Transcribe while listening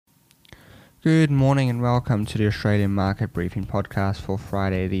Good morning and welcome to the Australian Market Briefing Podcast for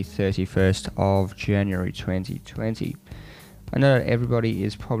Friday the 31st of January 2020. I know that everybody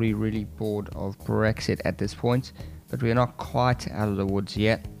is probably really bored of Brexit at this point, but we are not quite out of the woods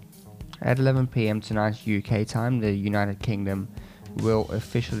yet. At 11 p.m. tonight UK time, the United Kingdom will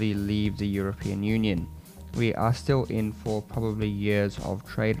officially leave the European Union. We are still in for probably years of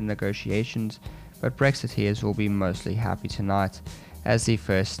trade and negotiations, but Brexiteers will be mostly happy tonight, as the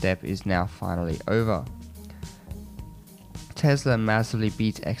first step is now finally over. Tesla massively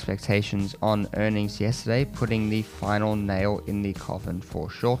beat expectations on earnings yesterday, putting the final nail in the coffin for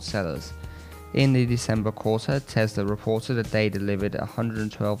short sellers. In the December quarter, Tesla reported that they delivered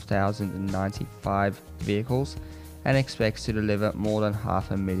 112,095 vehicles and expects to deliver more than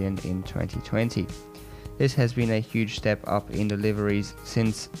 500,000 in 2020. This has been a huge step up in deliveries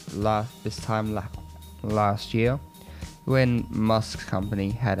since this time last year, when Musk's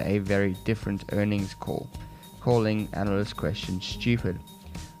company had a very different earnings call, calling analyst questions stupid.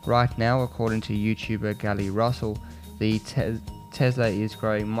 Right now, according to YouTuber Gally Russell, the Tesla is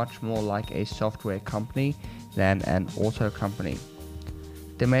growing much more like a software company than an auto company.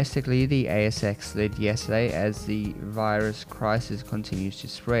 Domestically, the ASX slid yesterday as the virus crisis continues to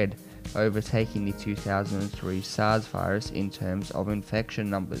spread, overtaking the 2003 SARS virus in terms of infection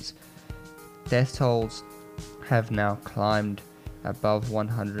numbers. Death tolls have now climbed above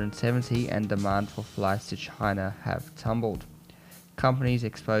 170 and demand for flights to China have tumbled. Companies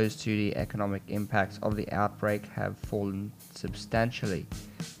exposed to the economic impacts of the outbreak have fallen substantially.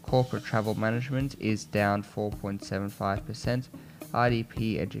 Corporate travel management is down 4.75%,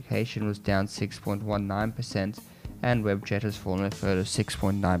 IDP education was down 6.19%, and Webjet has fallen a further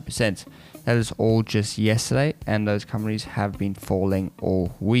 6.9%. That is all just yesterday, and those companies have been falling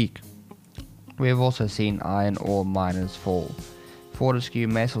all week. We have also seen iron ore miners fall. Fortescue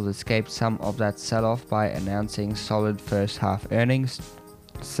Metals escaped some of that sell-off by announcing solid first half earnings,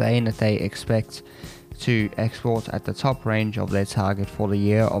 saying that they expect to export at the top range of their target for the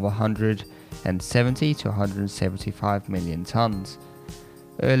year of 170 to 175 million tons.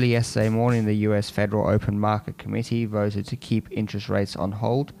 Early yesterday morning, the US Federal Open Market Committee voted to keep interest rates on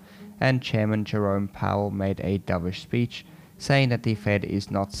hold, and Chairman Jerome Powell made a dovish speech, saying that the Fed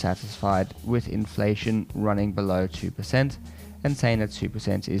is not satisfied with inflation running below 2%, and saying that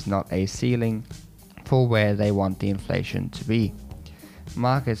 2% is not a ceiling for where they want the inflation to be.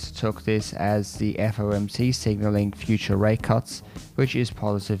 Markets took this as the FOMC signaling future rate cuts, which is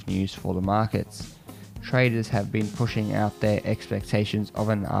positive news for the markets. Traders have been pushing out their expectations of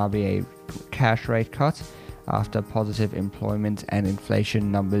an RBA cash rate cut after positive employment and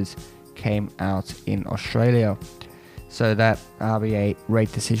inflation numbers came out in Australia. So that RBA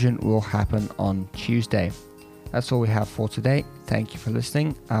rate decision will happen on Tuesday. That's all we have for today. Thank you for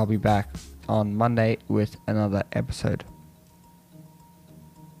listening. I'll be back on Monday with another episode.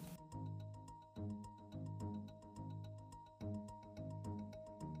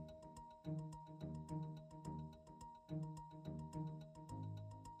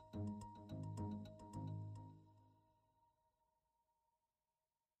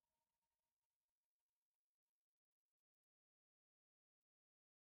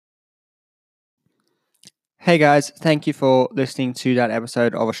 Hey guys, thank you for listening to that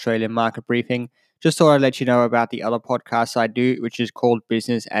episode of Australian Market Briefing. Just thought I'd let you know about the other podcast I do, which is called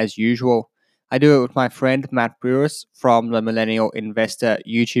Business as Usual. I do it with my friend Matt Brewis from the Millennial Investor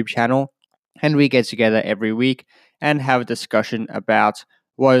YouTube channel, and we get together every week and have a discussion about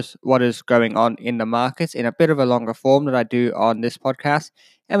what is going on in the markets in a bit of a longer form that I do on this podcast.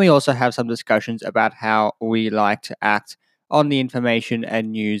 And we also have some discussions about how we like to act on the information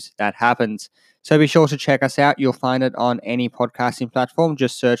and news that happens. So be sure to check us out. You'll find it on any podcasting platform.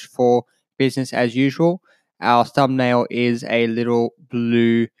 Just search for Business as Usual. Our thumbnail is a little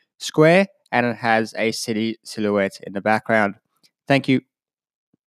blue square and it has a city silhouette in the background. Thank you.